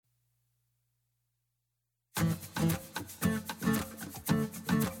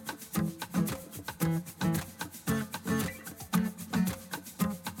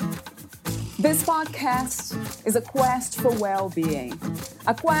This podcast is a quest for well-being,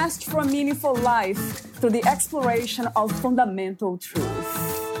 a quest for a meaningful life through the exploration of fundamental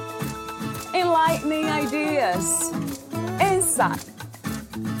truth. Enlightening ideas, insight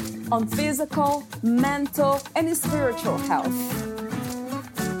on physical, mental, and spiritual health.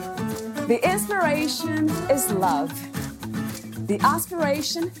 The inspiration is love. The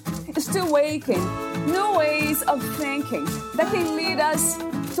aspiration is to awaken new ways of thinking that can lead us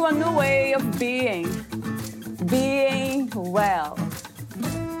to a new way of being well.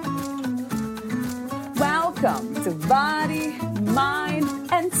 Welcome to Body, Mind,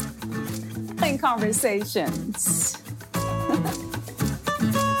 and Conversations.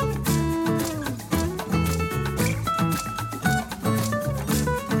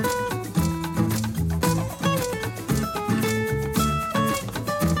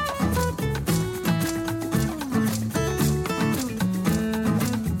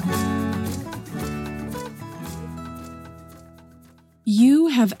 You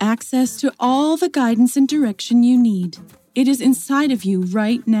have access to all the guidance and direction you need. It is inside of you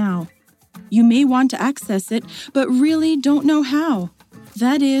right now. You may want to access it, but really don't know how.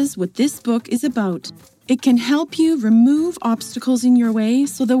 That is what this book is about. It can help you remove obstacles in your way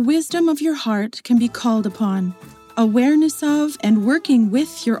so the wisdom of your heart can be called upon. Awareness of and working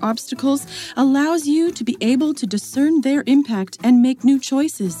with your obstacles allows you to be able to discern their impact and make new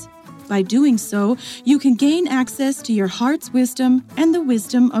choices. By doing so, you can gain access to your heart's wisdom and the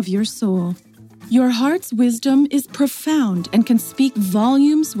wisdom of your soul. Your heart's wisdom is profound and can speak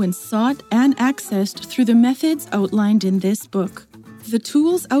volumes when sought and accessed through the methods outlined in this book. The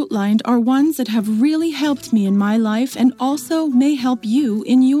tools outlined are ones that have really helped me in my life and also may help you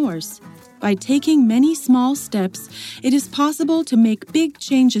in yours. By taking many small steps, it is possible to make big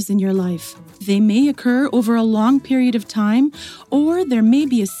changes in your life. They may occur over a long period of time, or there may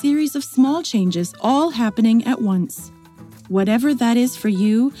be a series of small changes all happening at once. Whatever that is for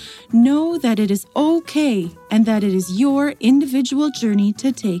you, know that it is okay and that it is your individual journey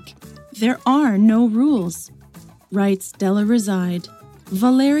to take. There are no rules, writes Della Reside.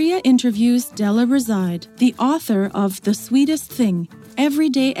 Valeria interviews Della Reside, the author of The Sweetest Thing,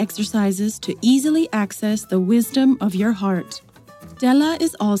 Everyday Exercises to Easily Access the Wisdom of Your Heart. Della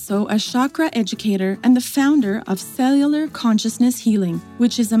is also a chakra educator and the founder of Cellular Consciousness Healing,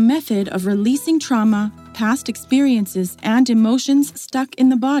 which is a method of releasing trauma, past experiences, and emotions stuck in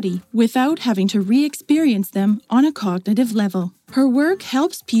the body without having to re-experience them on a cognitive level. Her work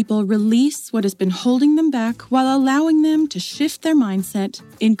helps people release what has been holding them back while allowing them to shift their mindset,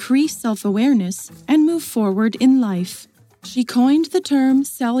 increase self-awareness, and move forward in life. She coined the term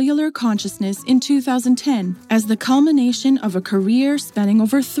cellular consciousness in 2010 as the culmination of a career spanning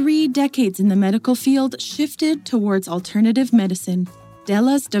over 3 decades in the medical field shifted towards alternative medicine.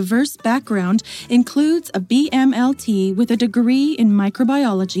 Della's diverse background includes a BMLT with a degree in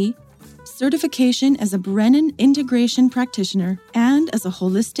microbiology, certification as a Brennan Integration Practitioner, and as a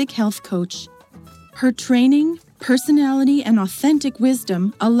holistic health coach. Her training, personality, and authentic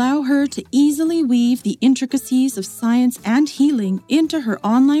wisdom allow her to easily weave the intricacies of science and healing into her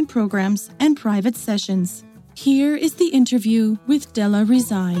online programs and private sessions. Here is the interview with Della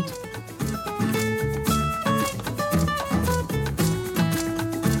Reside.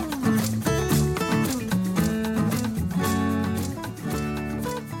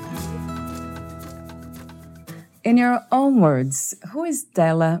 In your own words, who is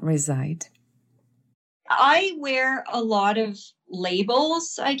Della Reside? I wear a lot of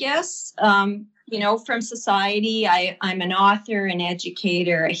labels, I guess, from society. I'm an author, an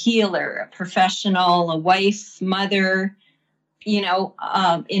educator, a healer, a professional, a wife, mother,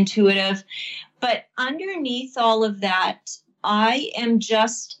 intuitive. But underneath all of that, I am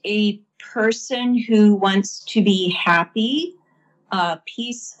just a person who wants to be happy,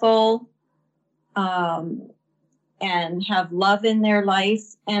 peaceful, and have love in their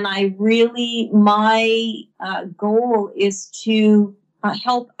life. And my goal is to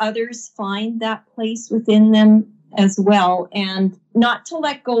help others find that place within them as well. And not to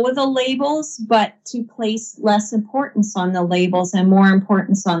let go of the labels, but to place less importance on the labels and more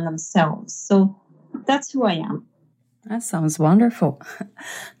importance on themselves. So that's who I am. That sounds wonderful.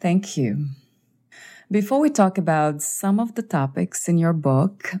 Thank you. Before we talk about some of the topics in your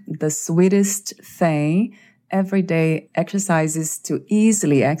book, The Sweetest Thing, Everyday Exercises to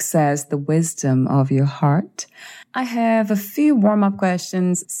Easily Access the Wisdom of Your Heart, I have a few warm-up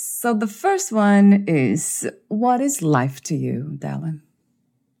questions. So the first one is, what is life to you, Della?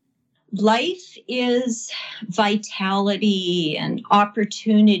 Life is vitality and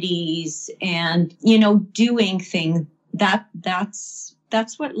opportunities and, doing things. That's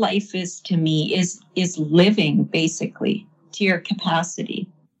that's what life is to me, is living basically to your capacity.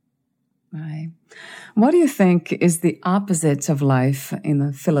 Right. What do you think is the opposite of life in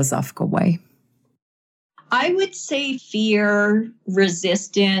a philosophical way? I would say fear,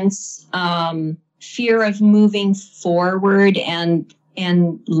 resistance, fear of moving forward and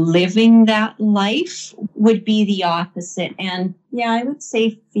living that life would be the opposite. And yeah, I would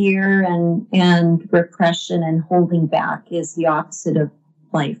say fear and repression and holding back is the opposite of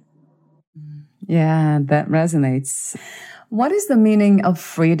life. Yeah, that resonates. What is the meaning of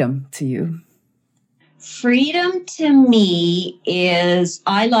freedom to you? Freedom to me is,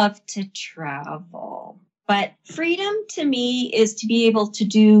 I love to travel, but freedom to me is to be able to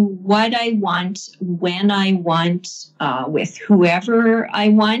do what I want, when I want, with whoever I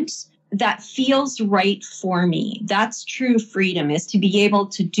want. That feels right for me. That's true freedom, is to be able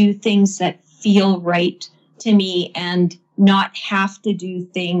to do things that feel right to me and not have to do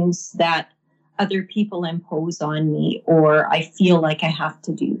things that other people impose on me or I feel like I have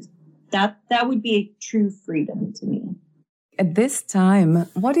to do. That would be a true freedom to me. At this time,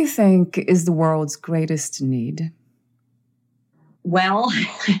 what do you think is the world's greatest need? Well,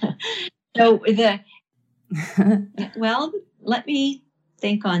 let me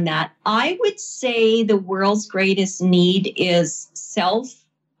think on that. I would say the world's greatest need is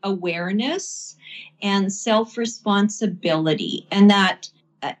self-awareness and self-responsibility. And that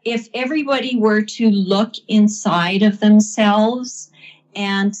if everybody were to look inside of themselves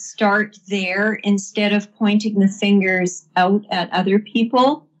and start there instead of pointing the fingers out at other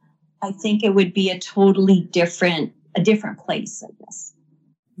people, I think it would be a different place, I guess.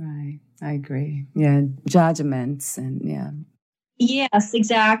 Right. I agree. Yeah. Judgments and yeah. Yes,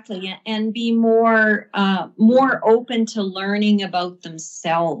 exactly. And be more open to learning about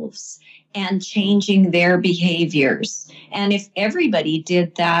themselves and changing their behaviors. And if everybody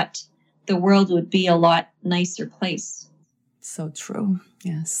did that, the world would be a lot nicer place. So true.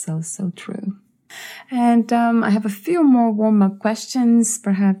 Yes, so true. And I have a few more warm-up questions,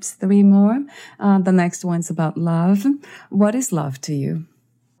 perhaps 3 more. The next one's about love. What is love to you?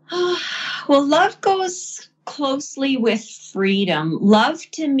 Well, love goes closely with freedom. Love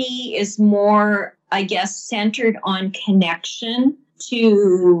to me is more, I guess, centered on connection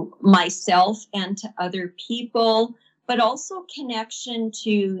to myself and to other people, but also connection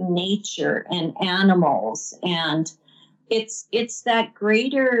to nature and animals. And it's that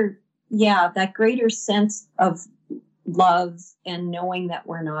greater sense of love and knowing that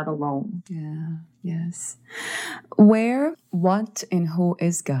we're not alone. Yeah, yes. Where, what, and who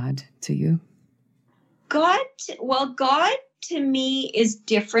is God to you? God to me is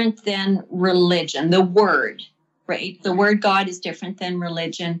different than religion. The word, right? The word God is different than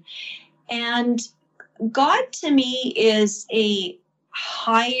religion. And God to me is a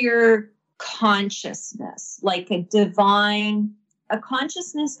higher consciousness, like a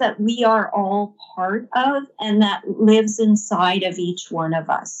consciousness that we are all part of and that lives inside of each one of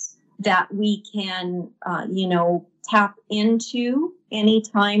us, that we can, tap into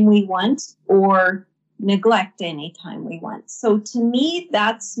anytime we want or neglect anytime we want. So to me,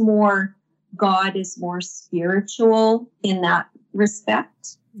 that's more, God is more spiritual in that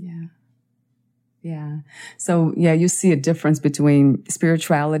respect. Yeah. Yeah. So, yeah, you see a difference between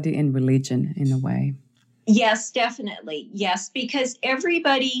spirituality and religion in a way. Yes, definitely. Yes, because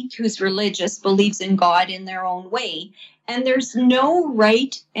everybody who's religious believes in God in their own way. And there's no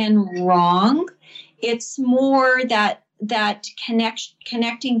right and wrong. It's more that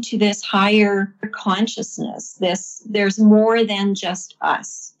connecting to this higher consciousness. There's more than just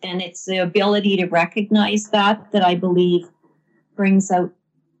us. And it's the ability to recognize that I believe brings out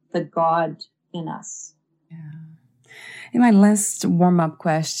the God in us. Yeah. And my last warm-up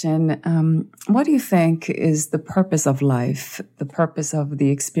question, what do you think is the purpose of life, the purpose of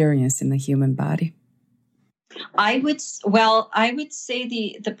the experience in the human body? I would say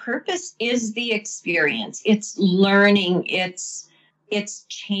the purpose is the experience. It's learning, it's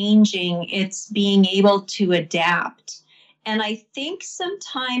changing, it's being able to adapt. And I think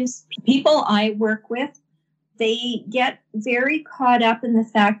sometimes people I work with, they get very caught up in the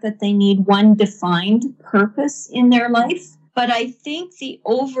fact that they need one defined purpose in their life. But I think the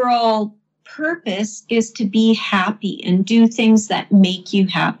overall purpose is to be happy and do things that make you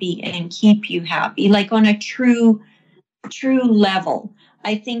happy and keep you happy, like on a true level.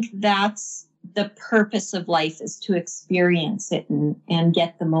 I think that's the purpose of life, is to experience it and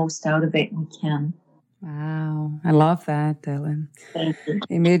get the most out of it we can. Wow. I love that, Ellen. Thank you.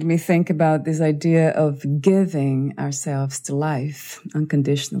 It made me think about this idea of giving ourselves to life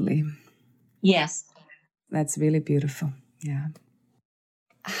unconditionally. Yes. That's really beautiful. Yeah.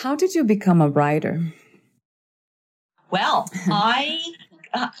 how did you become a writer? Well,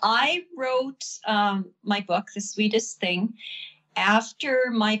 I wrote my book, The Sweetest Thing,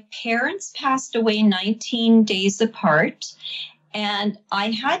 after my parents passed away 19 days apart. And I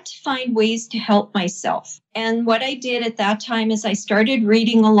had to find ways to help myself. And what I did at that time is I started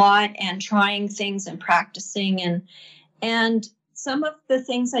reading a lot and trying things and practicing. And some of the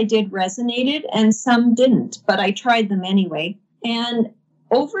things I did resonated and some didn't, but I tried them anyway. And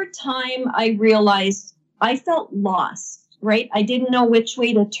over time, I realized I felt lost, right? I didn't know which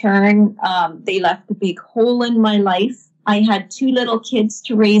way to turn. They left a big hole in my life. I had 2 little kids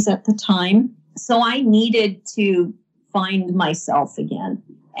to raise at the time. So I needed to find myself again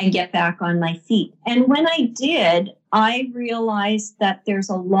and get back on my feet. And when I did, I realized that there's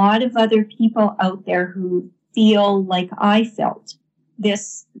a lot of other people out there who feel like I felt,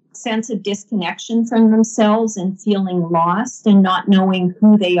 this sense of disconnection from themselves and feeling lost and not knowing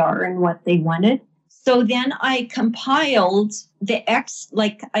who they are and what they wanted. So then I compiled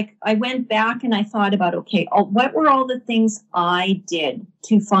I went back and I thought about, okay, what were all the things I did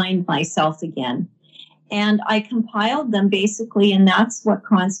to find myself again? And I compiled them basically, and that's what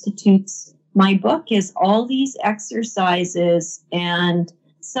constitutes my book, is all these exercises, and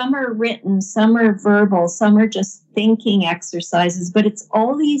some are written, some are verbal, some are just thinking exercises, but it's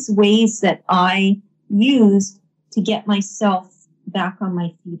all these ways that I use to get myself back on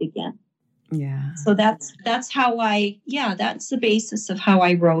my feet again. Yeah. So that's how that's the basis of how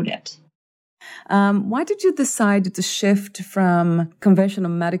I wrote it. Why did you decide to shift from conventional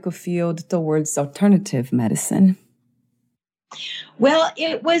medical field towards alternative medicine? Well,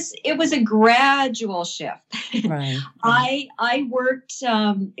 it was a gradual shift. Right. I worked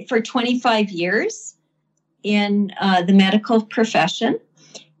for 25 years in the medical profession,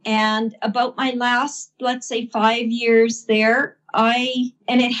 and about my last, let's say, 5 years there, and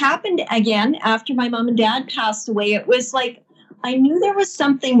it happened again after my mom and dad passed away. It was like I knew there was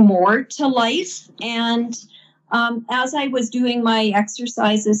something more to life. And as I was doing my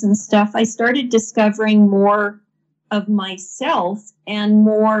exercises and stuff, I started discovering more of myself and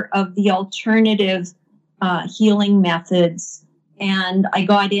more of the alternative healing methods. And I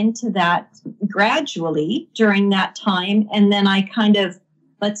got into that gradually during that time. And then I kind of,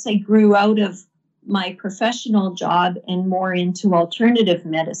 let's say, grew out of my professional job and more into alternative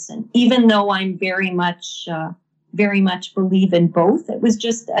medicine, even though I'm very much believe in both. It was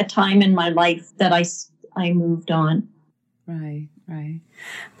just a time in my life that I moved on. Right.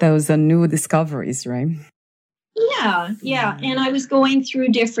 Those are new discoveries, right? Yeah. And I was going through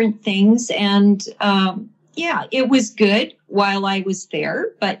different things, and it was good while I was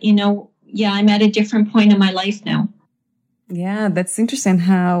there. But I'm at a different point in my life now. Yeah, that's interesting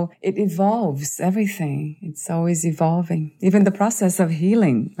how it evolves, everything. It's always evolving. Even the process of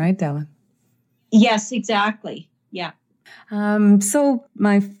healing, right, Della? Yes, exactly. Yeah. So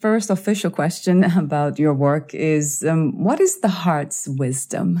my first official question about your work is, what is the heart's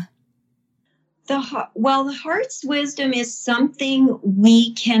wisdom? The heart's wisdom is something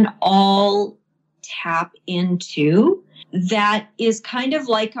we can all tap into that is kind of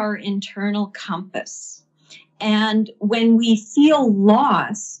like our internal compass. And when we feel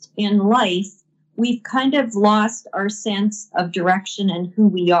lost in life, we've kind of lost our sense of direction and who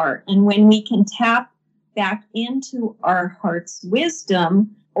we are. And when we can tap back into our heart's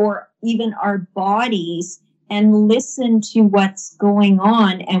wisdom, or even our bodies, and listen to what's going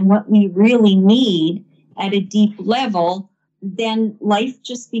on and what we really need at a deep level, then life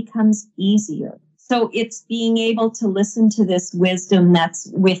just becomes easier. So it's being able to listen to this wisdom that's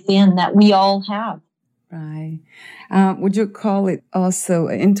within, that we all have. Right. Would you call it also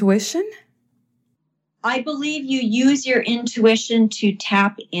intuition? I believe you use your intuition to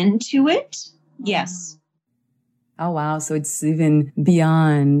tap into it. Yes. Oh, wow. So it's even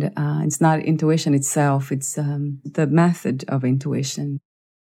beyond, it's not intuition itself. It's the method of intuition.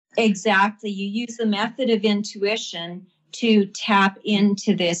 Exactly. You use the method of intuition to tap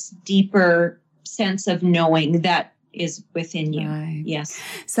into this deeper sense of knowing that is within you. Right. Yes.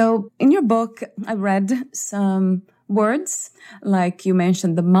 So in your book, I read some words, like you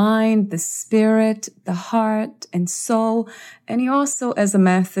mentioned the mind, the spirit, the heart, and soul. And you also, as a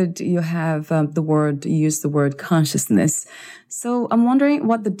method, you have you use the word consciousness. So I'm wondering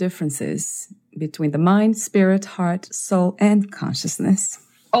what the difference is between the mind, spirit, heart, soul, and consciousness.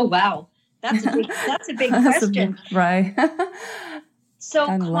 Oh, wow. That's a big question. Right. So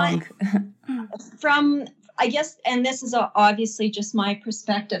long. I guess, and this is obviously just my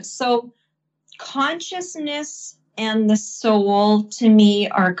perspective. So consciousness and the soul to me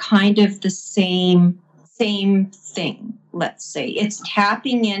are kind of the same thing. let's say. It's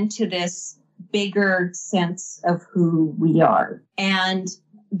tapping into this bigger sense of who we are. And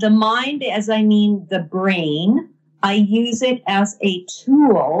the mind, as I mean the brain, I use it as a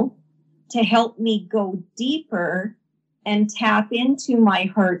tool to help me go deeper and tap into my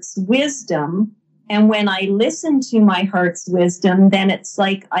heart's wisdom. And when I listen to my heart's wisdom, then it's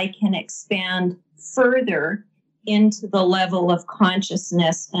like I can expand further into the level of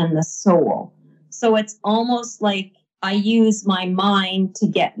consciousness and the soul. So it's almost like I use my mind to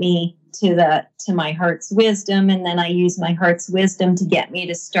get me to my heart's wisdom, and then I use my heart's wisdom to get me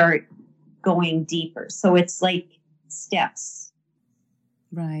to start going deeper. So it's like steps.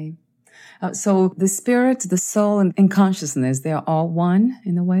 Right. So the spirit, the soul, and consciousness, they're all one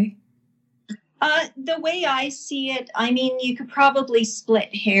in a way? The way I see it, I mean, you could probably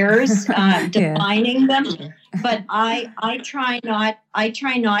split hairs defining them, but I try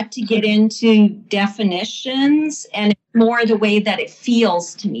not to get into definitions, and more the way that it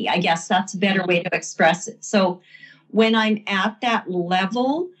feels to me. I guess that's a better way to express it. So when I'm at that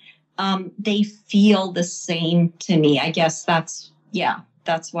level, they feel the same to me. I guess that's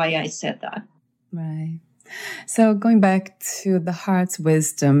why I said that. Right. So going back to the heart's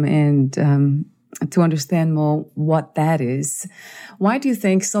wisdom and to understand more what that is, why do you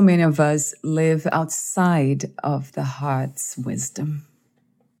think so many of us live outside of the heart's wisdom?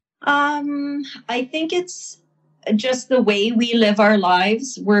 I think it's just the way we live our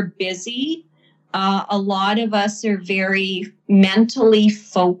lives. We're busy. A lot of us are very mentally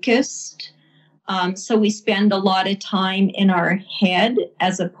focused. So we spend a lot of time in our head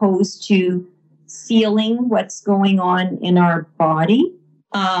as opposed to feeling what's going on in our body.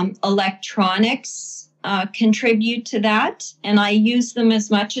 Electronics contribute to that, and I use them as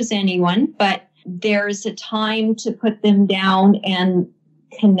much as anyone, but there's a time to put them down and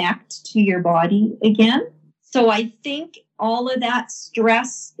connect to your body again. So I think all of that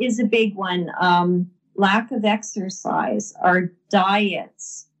stress is a big one. Lack of exercise, our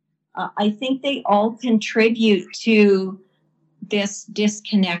diets. I think they all contribute to this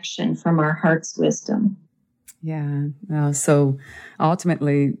disconnection from our heart's wisdom. Yeah. So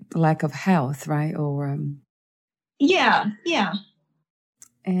ultimately, lack of health, right? Or Yeah.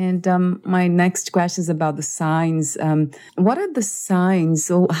 And my next question is about the signs. What are the signs?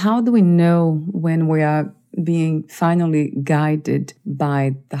 So how do we know when we are being finally guided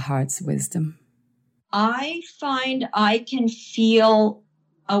by the heart's wisdom? I find I can feel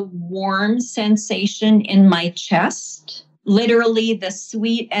a warm sensation in my chest. Literally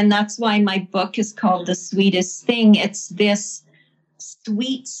and that's why my book is called The Sweetest Thing. It's this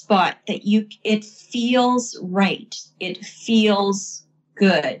sweet spot that it feels right. It feels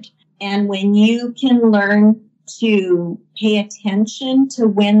good. And when you can learn to pay attention to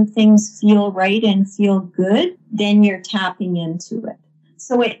when things feel right and feel good, then you're tapping into it.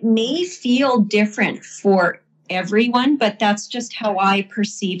 So it may feel different for everyone, but that's just how I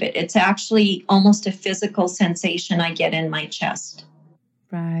perceive it. It's actually almost a physical sensation I get in my chest.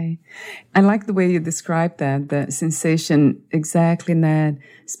 Right. I like the way you described that, the sensation exactly in that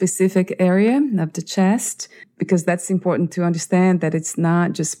specific area of the chest, because that's important to understand that it's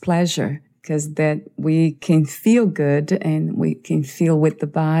not just pleasure, because that we can feel good and we can feel with the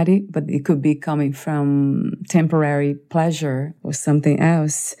body, but it could be coming from temporary pleasure or something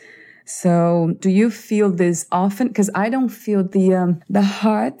else. So do you feel this often? Because I don't feel the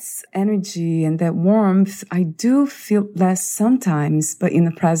heart's energy and that warmth. I do feel less sometimes, but in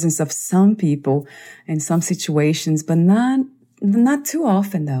the presence of some people in some situations, but not too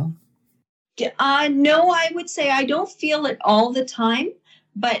often though. No, I would say I don't feel it all the time,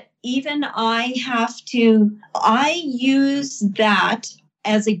 but even I use that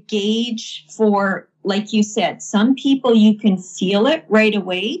as a gauge for, like you said, some people you can feel it right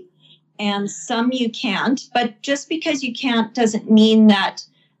away. And some you can't, but just because you can't doesn't mean that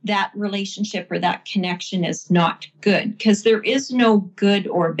relationship or that connection is not good, because there is no good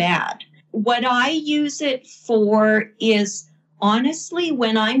or bad. What I use it for is, honestly,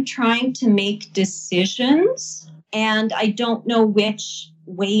 when I'm trying to make decisions and I don't know which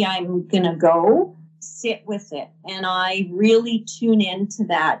way I'm going to go, sit with it. And I really tune into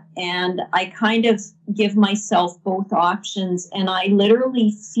that. And I kind of give myself both options. And I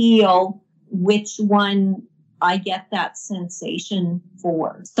literally feel which one I get that sensation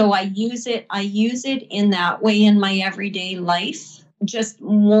for. So I use it in that way in my everyday life, just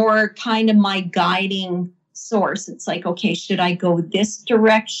more kind of my guiding source. It's like, okay, should I go this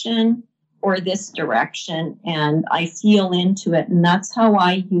direction or this direction? And I feel into it. And that's how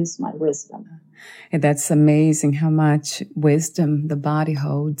I use my wisdom. And that's amazing how much wisdom the body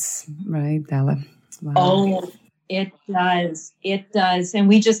holds, right, Della? Wow. Oh, It does. It does. And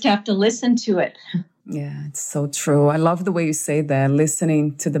we just have to listen to it. Yeah, it's so true. I love the way you say that,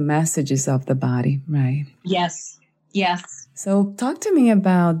 listening to the messages of the body, right? Yes. Yes. So talk to me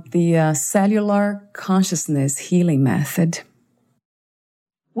about the cellular consciousness healing method.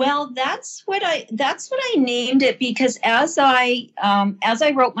 Well, that's what I named it, because as I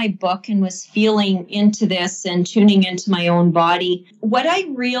wrote my book and was feeling into this and tuning into my own body, what I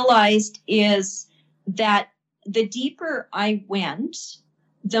realized is that the deeper I went,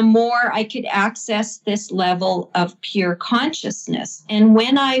 the more I could access this level of pure consciousness. And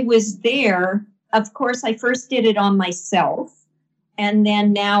when I was there, of course, I first did it on myself. And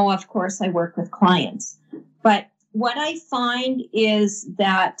then now, of course, I work with clients. But what I find is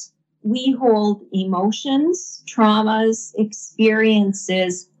that we hold emotions, traumas,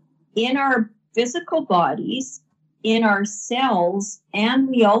 experiences in our physical bodies, in our cells, and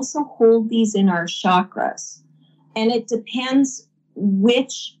we also hold these in our chakras. And it depends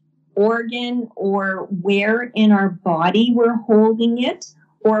which organ or where in our body we're holding it,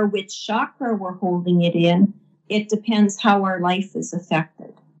 or which chakra we're holding it in. It depends how our life is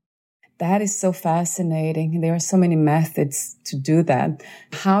affected. That is so fascinating. There are so many methods to do that.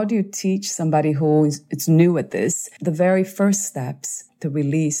 How do you teach somebody who is new at this, the very first steps to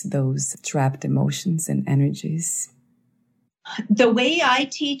release those trapped emotions and energies? The way I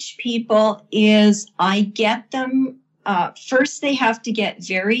teach people is I get them, first they have to get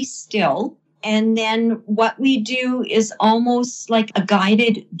very still. And then what we do is almost like a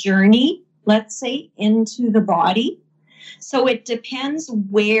guided journey, let's say, into the body. So it depends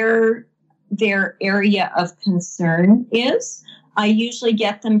where their area of concern is. I usually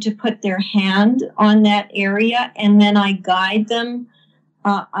get them to put their hand on that area, and then I guide them.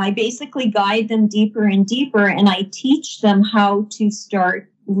 I basically guide them deeper and deeper, and I teach them how to start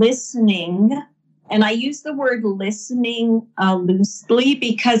listening. And I use the word listening loosely,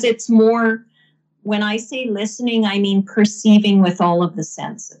 because it's more, when I say listening, I mean perceiving with all of the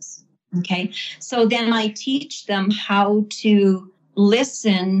senses. Okay. So then I teach them how to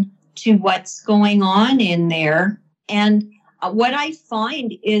listen to what's going on in there. And what I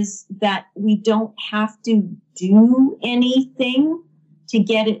find is that we don't have to do anything to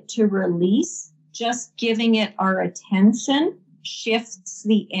get it to release. Just giving it our attention shifts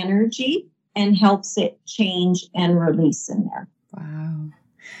the energy and helps it change and release in there. Wow.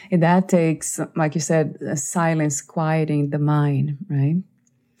 And that takes, like you said, silence, quieting the mind, right?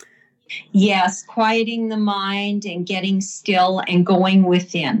 Yes, quieting the mind and getting still and going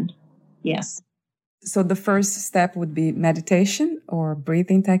within. Yes. So the first step would be meditation or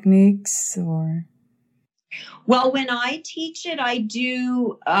breathing techniques, or? Well, when I teach it, I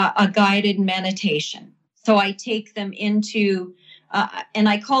do a guided meditation. So I take them into, and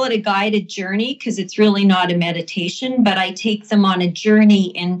I call it a guided journey, because it's really not a meditation, but I take them on a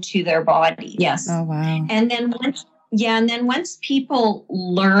journey into their body. Yes. Oh, wow. And then once people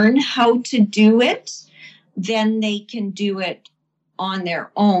learn how to do it, then they can do it on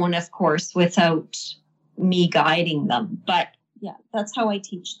their own, of course, without me guiding them. But yeah, that's how I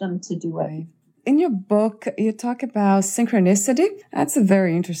teach them to do it. Right. In your book, you talk about synchronicity. That's a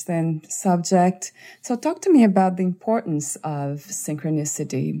very interesting subject. So talk to me about the importance of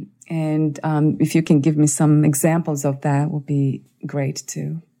synchronicity. And if you can give me some examples of that, would be great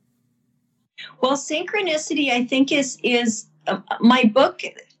too. Well, synchronicity, I think, is my book.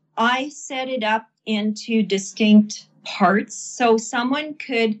 I set it up into distinct parts. So someone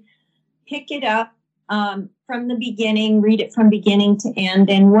could pick it up from the beginning, read it from beginning to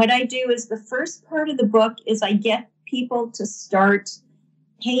end. And what I do is, the first part of the book is I get people to start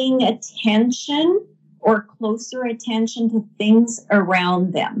paying attention or closer attention to things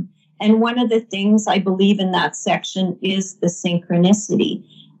around them. And one of the things I believe in that section is the synchronicity.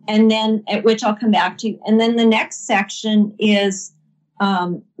 And then, at which I'll come back to. And then the next section is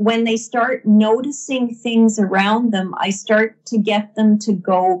when they start noticing things around them, I start to get them to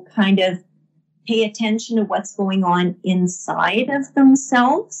go kind of pay attention to what's going on inside of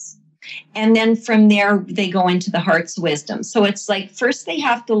themselves. And then from there, they go into the heart's wisdom. So it's like, first they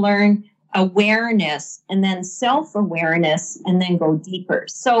have to learn awareness, and then self-awareness, and then go deeper.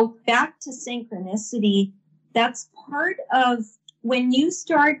 So back to synchronicity, that's part of when you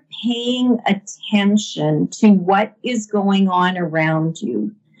start paying attention to what is going on around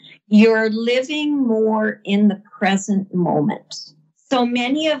you, you're living more in the present moment. So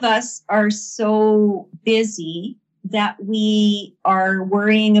many of us are so busy that we are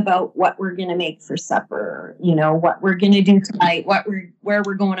worrying about what we're going to make for supper, what we're going to do tonight, where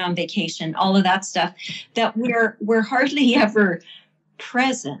we're going on vacation, all of that stuff, that we're hardly ever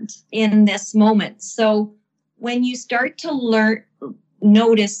present in this moment. So when you start to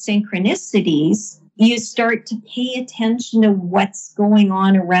notice synchronicities, you start to pay attention to what's going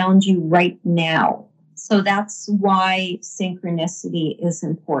on around you right now. So that's why synchronicity is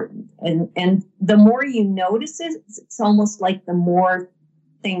important. And the more you notice it, it's almost like the more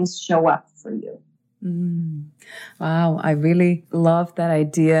things show up for you. Wow, I really love that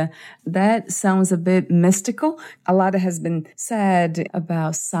idea. That sounds a bit mystical. A lot has been said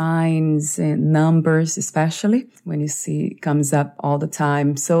about signs and numbers, especially when you see it comes up all the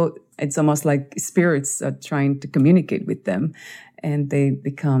time. So it's almost like spirits are trying to communicate with them and they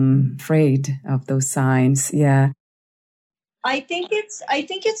become afraid of those signs. Yeah. I think it's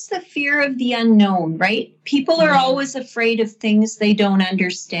the fear of the unknown, right? People are always afraid of things they don't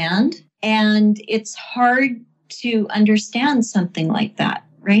understand. And it's hard to understand something like that,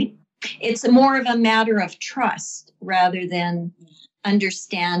 right? It's more of a matter of trust rather than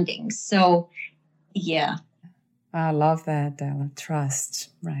understanding. So, yeah. I love that, Della. Trust,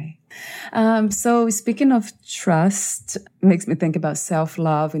 right? So speaking of trust, makes me think about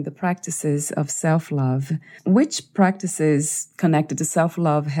self-love and the practices of self-love. Which practices connected to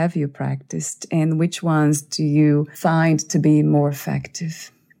self-love have you practiced, and which ones do you find to be more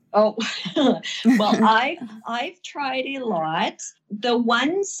effective? Oh, well, I've tried a lot. The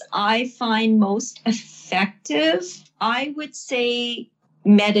ones I find most effective, I would say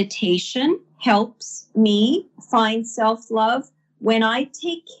meditation helps me find self-love. When I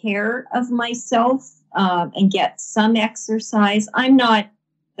take care of myself and get some exercise, I'm not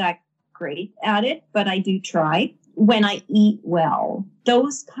that great at it, but I do try. When I eat well,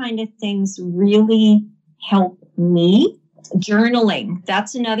 those kind of things really help me. Journaling,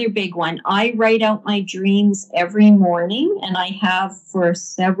 that's another big one. I write out my dreams every morning, and I have for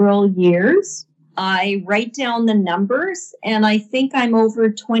several years. I write down the numbers, and I think I'm over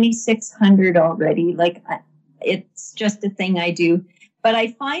 2,600 already. Like, it's just a thing I do. But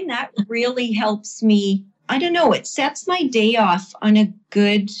I find that really helps me. I don't know, it sets my day off on a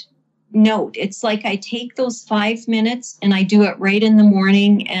good note. It's like I take those 5 minutes and I do it right in the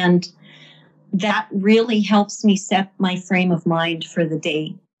morning, and that really helps me set my frame of mind for the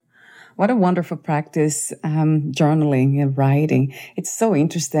day. What a wonderful practice, journaling and writing. It's so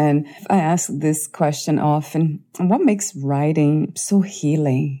interesting. I ask this question often. What makes writing so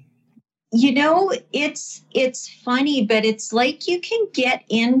healing? You know, it's funny, but it's like you can get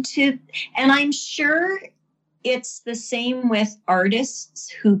into, and I'm sure it's the same with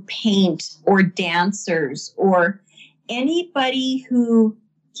artists who paint or dancers or anybody who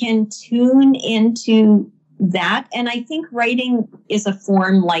can tune into that. And I think writing is a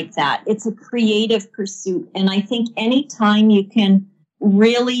form like that. It's a creative pursuit. And I think anytime you can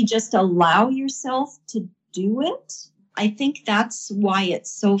really just allow yourself to do it, I think that's why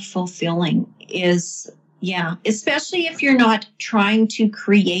it's so fulfilling especially if you're not trying to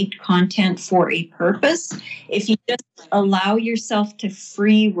create content for a purpose. If you just allow yourself to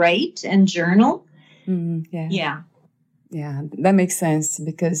free write and journal. Yeah, that makes sense,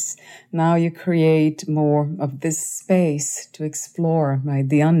 because now you create more of this space to explore, right?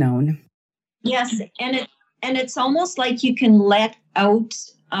 The unknown. Yes, and it's almost like you can let out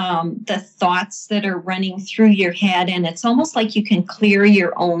the thoughts that are running through your head, and it's almost like you can clear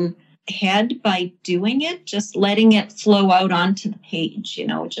your own head by doing it, just letting it flow out onto the page,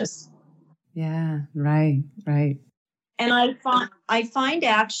 just. Yeah, right. And I find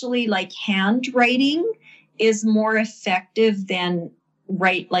actually like handwriting is more effective than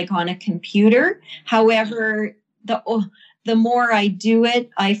write like on a computer. However, the more I do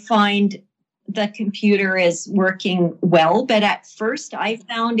it, I find the computer is working well. But at first I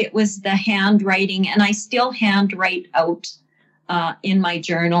found it was the handwriting, and I still handwrite out in my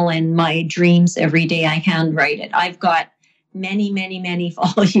journal and my dreams every day. I handwrite it. I've got many, many, many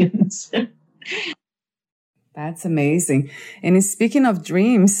volumes. That's amazing. And speaking of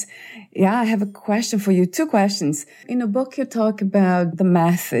dreams, I have a question for you. 2 questions. In the book, you talk about the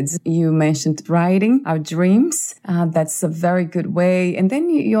methods. You mentioned writing our dreams. That's a very good way. And then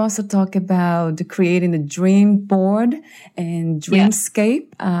you also talk about creating a dream board and dreamscape,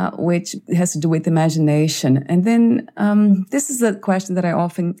 which has to do with imagination. And then this is a question that I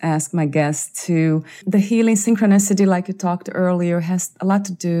often ask my guests too. The healing synchronicity, like you talked earlier, has a lot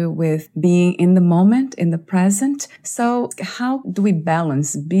to do with being in the moment, in the present. So how do we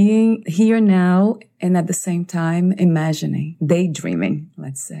balance being here now and at the same time imagining, daydreaming,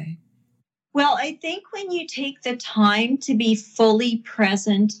 let's say? Well, I think when you take the time to be fully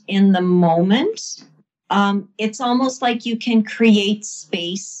present in the moment, it's almost like you can create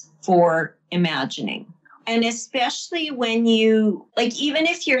space for imagining. And especially when you, like, even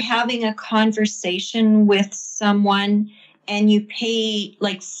if you're having a conversation with someone and you pay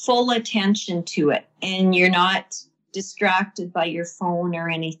like full attention to it and you're not distracted by your phone or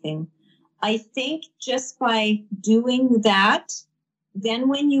anything, I think just by doing that, then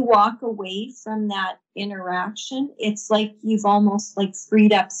when you walk away from that interaction, it's like you've almost like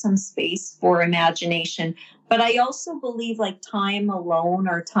freed up some space for imagination. But I also believe like time alone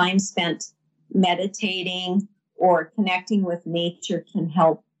or time spent meditating or connecting with nature can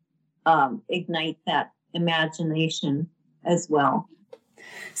help ignite that imagination as well.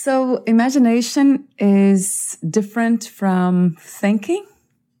 So imagination is different from thinking?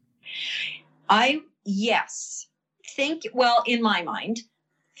 Yes. Well, in my mind,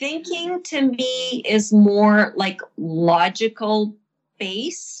 thinking to me is more like logical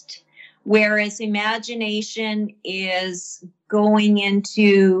based, whereas imagination is going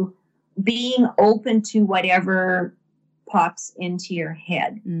into being open to whatever pops into your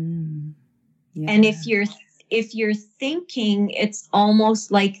head. Yeah. And if you're thinking, it's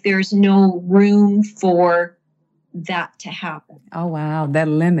almost like there's no room for that to happen. Oh, wow. That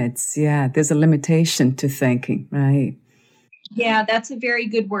limits. Yeah. There's a limitation to thinking, right? Yeah, that's a very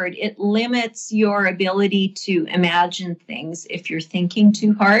good word. It limits your ability to imagine things if you're thinking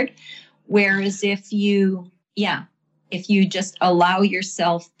too hard. Whereas if you just allow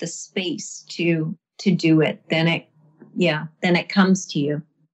yourself the space to do it, then it comes to you.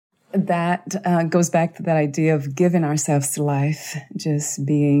 That goes back to that idea of giving ourselves to life, just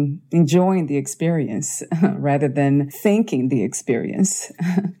enjoying the experience rather than thinking the experience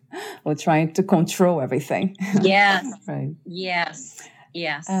or trying to control everything. Yes. Right. Yes.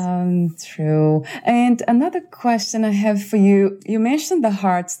 True. And another question I have for you, you mentioned the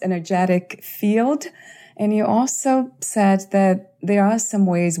heart's energetic field, and you also said that there are some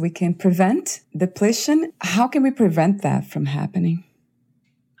ways we can prevent depletion. How can we prevent that from happening?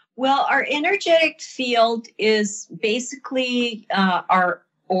 Well, our energetic field is basically our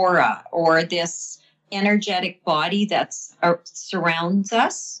aura, or this energetic body that surrounds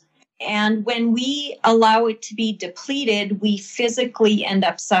us. And when we allow it to be depleted, we physically end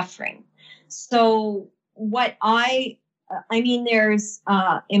up suffering. So there's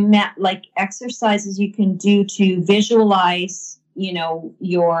like exercises you can do to visualize,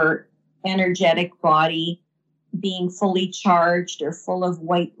 your energetic body being fully charged or full of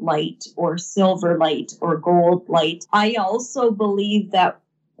white light or silver light or gold light. I also believe that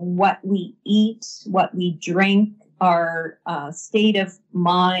what we eat, what we drink, our state of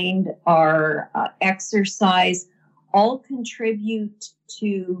mind, our exercise, all contribute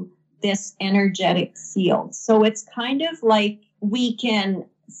to this energetic field. So it's kind of like we can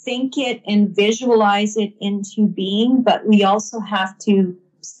think it and visualize it into being, but we also have to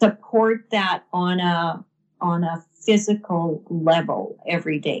support that on a physical level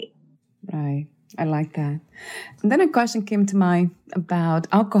every day. Right. I like that. And then a question came to mind about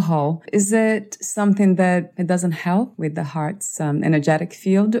alcohol. Is it something that it doesn't help with the heart's energetic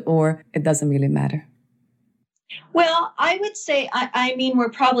field, or it doesn't really matter? Well, I would say, we're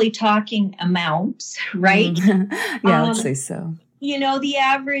probably talking amounts, right? Yeah, I would say so. The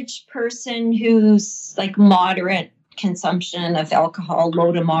average person who's like moderate consumption of alcohol,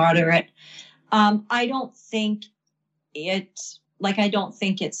 low to moderate, I don't think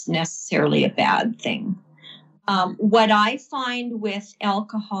it's necessarily a bad thing. What I find with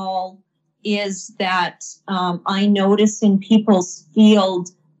alcohol is that I notice in people's field,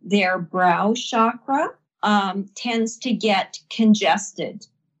 their brow chakra tends to get congested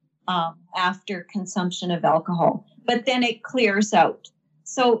after consumption of alcohol, but then it clears out.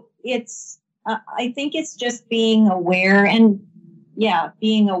 So I think it's just being aware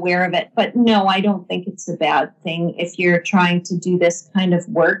being aware of it. But no, I don't think it's a bad thing if you're trying to do this kind of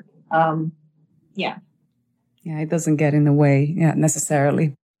work. Yeah, it doesn't get in the way,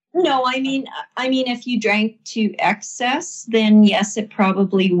 necessarily. No, I mean, if you drank to excess, then yes, it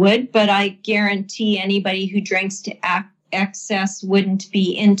probably would. But I guarantee anybody who drinks to excess wouldn't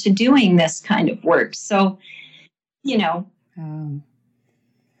be into doing this kind of work. So,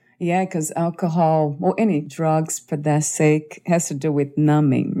 Yeah, because alcohol or any drugs, for that sake, has to do with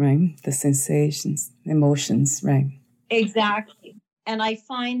numbing, right? The sensations, emotions, right? Exactly. And I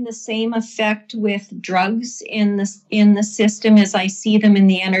find the same effect with drugs in the system as I see them in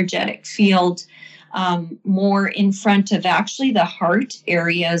the energetic field, more in front of actually the heart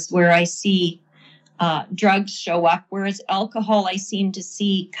areas where I see drugs show up, whereas alcohol I seem to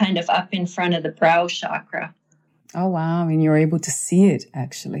see kind of up in front of the brow chakra. Oh, wow. And you're able to see it,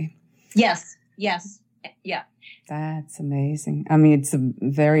 actually. Yes. Yeah. That's amazing. I mean, it's a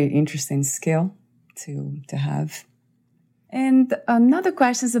very interesting skill to have. And another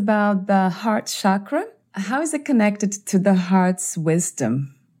question is about the heart chakra. How is it connected to the heart's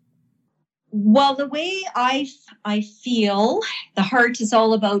wisdom? Well, the way I feel, the heart is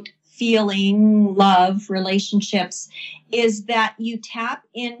all about feeling, love, relationships, is that you tap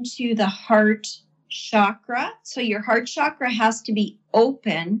into the heart chakra. So your heart chakra has to be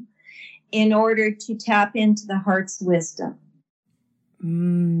open in order to tap into the heart's wisdom.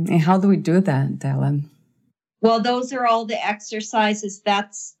 And how do we do that, Della? Well, those are all the exercises.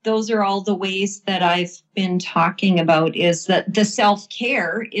 Those are all the ways that I've been talking about, is that the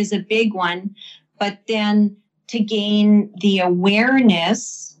self-care is a big one, but then to gain the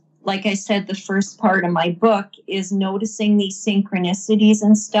awareness, like I said, the first part of my book is noticing these synchronicities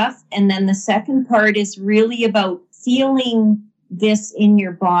and stuff. And then the second part is really about feeling this in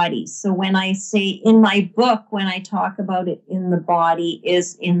your body. So when I say in my book, when I talk about it in the body,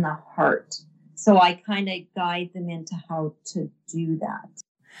 is in the heart. So I kind of guide them into how to do that.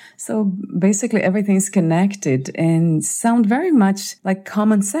 So basically everything's connected and sound very much like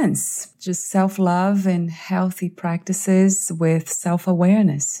common sense, just self-love and healthy practices with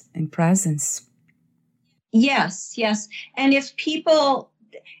self-awareness and presence. Yes. And if people,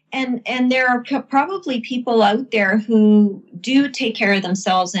 and there are probably people out there who do take care of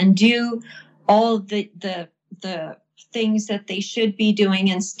themselves and do all the things that they should be doing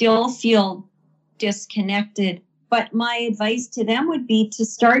and still feel disconnected. But my advice to them would be to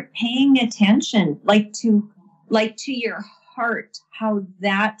start paying attention, like to your heart, how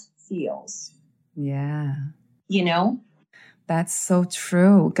that feels. Yeah. You know? That's so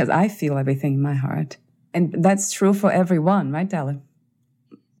true, because I feel everything in my heart. And that's true for everyone, right, Della?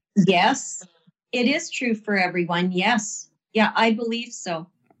 Yes, it is true for everyone. Yes. Yeah, I believe so.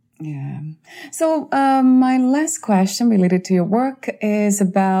 Yeah. So my last question related to your work is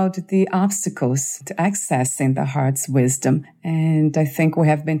about the obstacles to accessing the heart's wisdom. And I think we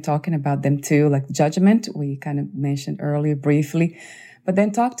have been talking about them too, like judgment, we kind of mentioned earlier briefly. But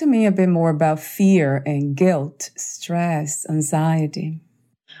then talk to me a bit more about fear and guilt, stress, anxiety.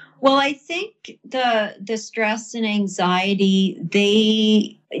 Well, I think the stress and anxiety,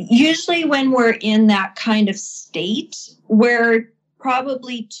 they usually when we're in that kind of state, we're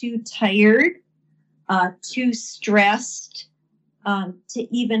probably too tired, too stressed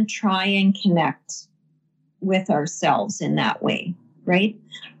to even try and connect with ourselves in that way, right?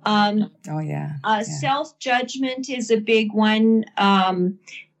 Self-judgment is a big one.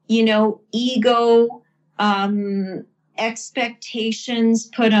 Ego, expectations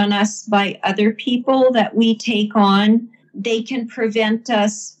put on us by other people that we take on, they can prevent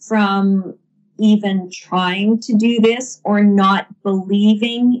us from even trying to do this or not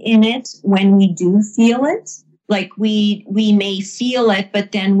believing in it when we do feel it. Like we may feel it,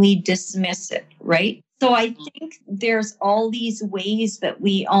 but then we dismiss it, right? So I think there's all these ways that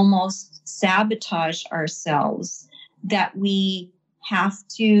we almost sabotage ourselves that we have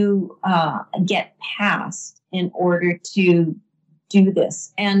to get past in order to do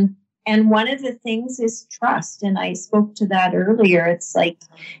this. And one of the things is trust. And I spoke to that earlier. It's like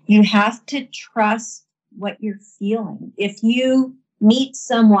you have to trust what you're feeling. If you meet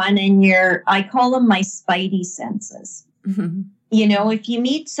someone and I call them my spidey senses. Mm-hmm. If you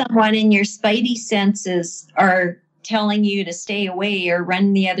meet someone and your spidey senses are telling you to stay away or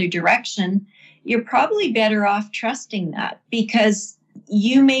run the other direction, you're probably better off trusting that, because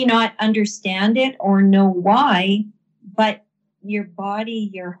you may not understand it or know why, but your body,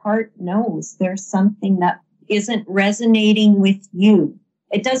 your heart knows there's something that isn't resonating with you.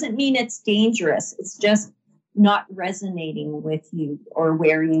 It doesn't mean it's dangerous. It's just not resonating with you or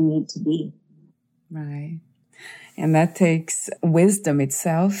where you need to be. Right. And that takes wisdom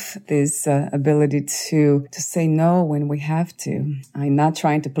itself, this ability to say no when we have to. I'm not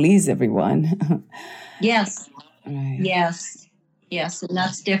trying to please everyone. Yes. Right. Yes. And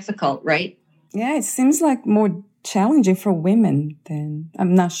that's difficult, right? Yeah, it seems like more challenging for women than,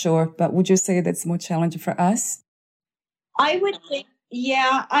 I'm not sure, but would you say that's more challenging for us? I would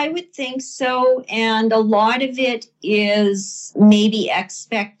think so. And a lot of it is maybe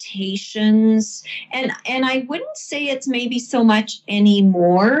expectations. And I wouldn't say it's maybe so much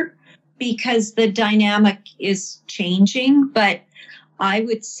anymore because the dynamic is changing, but I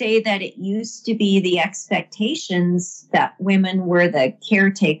would say that it used to be the expectations that women were the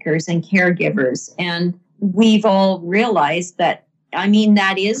caretakers and caregivers. And we've all realized that,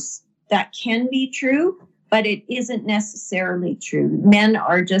 that can be true, but it isn't necessarily true. Men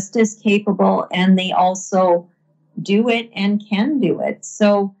are just as capable and they also do it and can do it.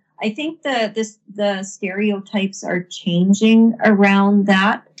 So I think the stereotypes are changing around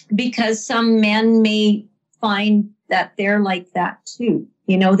that. because some men may find that they're like that too.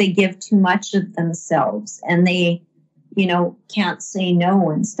 They give too much of themselves and they, can't say no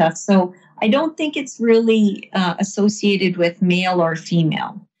and stuff. So I don't think it's really associated with male or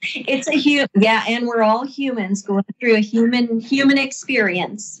female. It's and we're all humans going through a human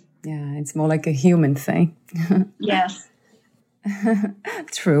experience. Yeah, it's more like a human thing. Yes.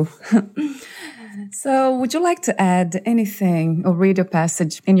 True. So would you like to add anything or read a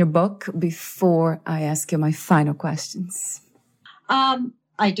passage in your book before I ask you my final questions?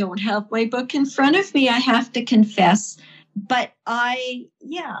 I don't have my book in front of me, I have to confess. But I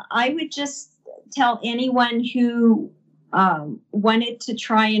would just tell anyone who wanted to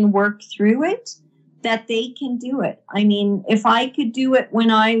try and work through it that they can do it. I mean, if I could do it when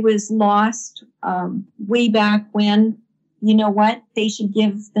I was lost way back when, you know what? They should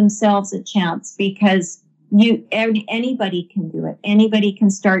give themselves a chance because anybody can do it. Anybody can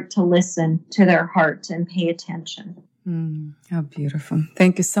start to listen to their heart and pay attention. How beautiful.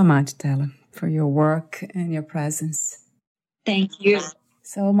 Thank you so much, Della, for your work and your presence. Thank you.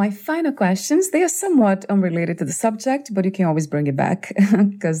 So my final questions, they are somewhat unrelated to the subject, but you can always bring it back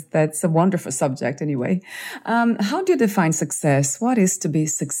because that's a wonderful subject anyway. How do you define success? What is to be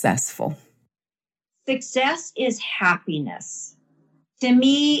successful? Success is happiness. To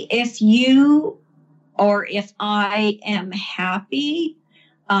me, if you or if I am happy,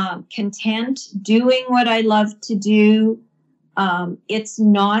 content, doing what I love to do, it's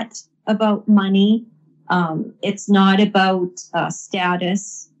not about money. It's not about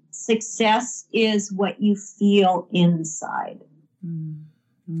status. Success is what you feel inside.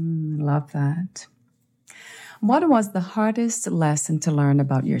 Love that. What was the hardest lesson to learn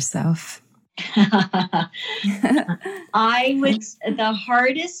about yourself? The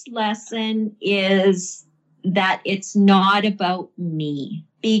hardest lesson is that it's not about me,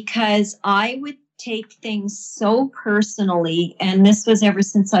 because I would take things so personally, and this was ever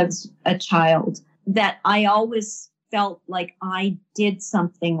since I was a child, that I always felt like I did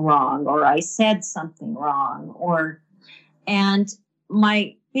something wrong or I said something wrong, and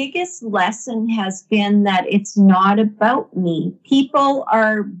my biggest lesson has been that it's not about me. People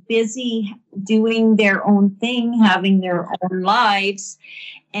are busy doing their own thing, having their own lives,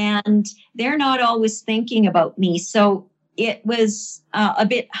 and they're not always thinking about me. So it was a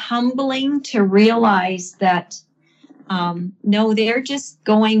bit humbling to realize that no, they're just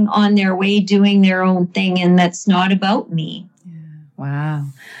going on their way, doing their own thing, and that's not about me. Yeah. Wow.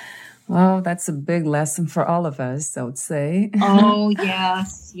 Well, that's a big lesson for all of us, I would say. Oh,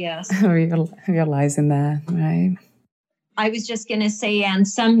 yes. Realizing that, right? I was just going to say, and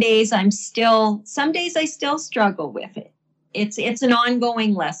some days I still struggle with it. It's an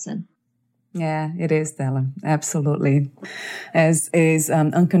ongoing lesson. Yeah, it is, Della. Absolutely. As is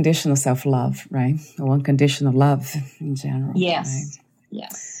unconditional self-love, right? Or unconditional love in general. Yes. Right?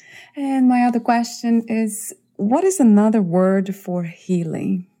 Yes. And my other question is, what is another word for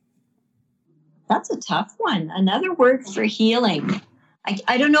healing? That's a tough one. Another word for healing.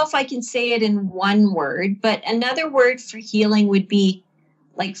 I don't know if I can say it in one word, but another word for healing would be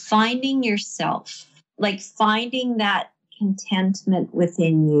like finding yourself, like finding that contentment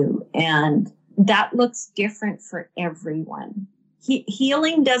within you. And that looks different for everyone.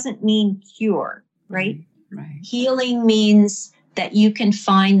 Healing doesn't mean cure, right? Right. Healing means that you can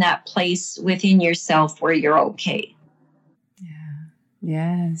find that place within yourself where you're okay.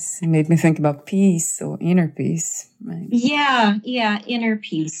 Yes, it made me think about peace or inner peace. Right? Yeah, inner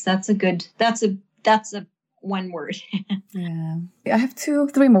peace. That's a one word. Yeah. I have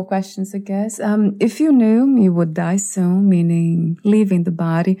 3 more questions, I guess. If you knew you would die soon, meaning leaving the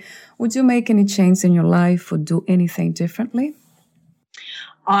body, would you make any change in your life or do anything differently?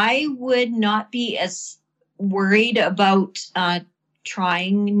 I would not be as worried about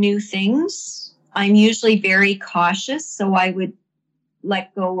trying new things. I'm usually very cautious, so I would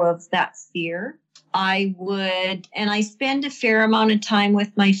let go of that fear. I spend a fair amount of time with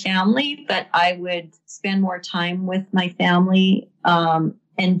my family, but I would spend more time with my family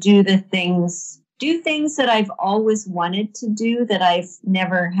and do things that I've always wanted to do that I've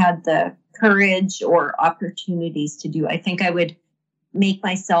never had the courage or opportunities to do. I think I would make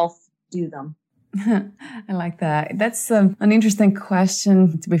myself do them. I like that. That's an interesting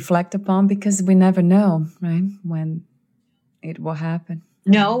question to reflect upon because we never know, right, when it will happen.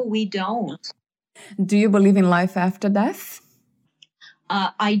 No, we don't. Do you believe in life after death?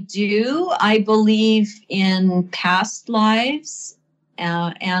 I do. I believe in past lives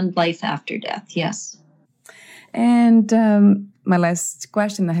and life after death, yes. And my last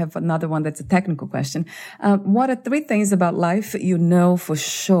question, I have another one that's a technical question. What are 3 things about life you know for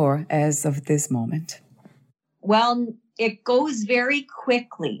sure as of this moment? Well, it goes very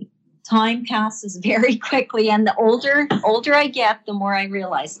quickly. Time passes very quickly. And the older I get, the more I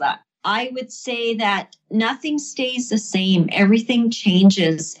realize that. I would say that nothing stays the same. Everything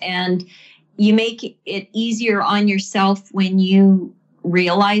changes. And you make it easier on yourself when you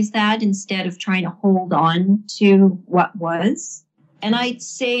realize that instead of trying to hold on to what was. And I'd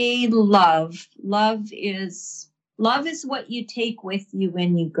say love. Love is what you take with you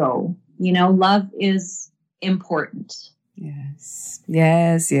when you go. You know, love is important. Yes,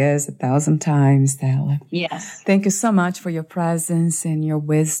 1,000 times, Della. Yes. Thank you so much for your presence and your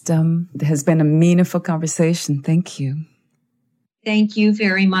wisdom. It has been a meaningful conversation. Thank you. Thank you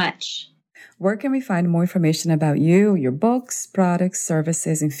very much. Where can we find more information about you, your books, products,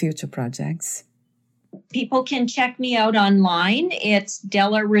 services, and future projects? People can check me out online. It's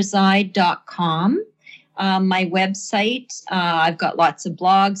dellareside.com. My website, I've got lots of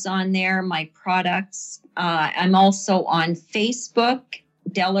blogs on there, my products. I'm also on Facebook,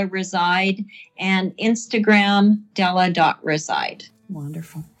 Della Reside, and Instagram, della.reside.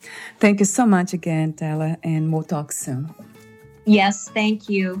 Wonderful. Thank you so much again, Della, and we'll talk soon. Yes, thank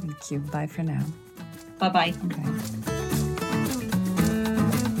you. Thank you. Bye for now. Bye-bye. Bye.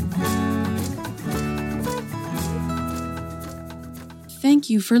 Thank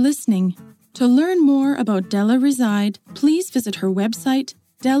you for listening. To learn more about Della Reside, please visit her website,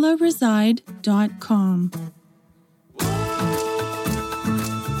 dellareside.com.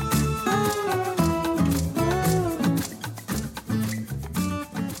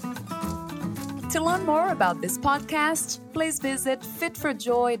 To learn more about this podcast, please visit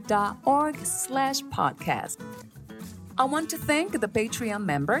fitforjoy.org/podcast. I want to thank the Patreon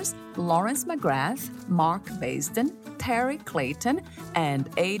members, Lawrence McGrath, Mark Basden, Terry Clayton, and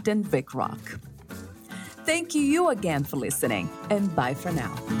Aidan Vickrock. Thank you again for listening, and bye for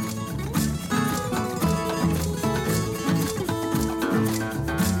now.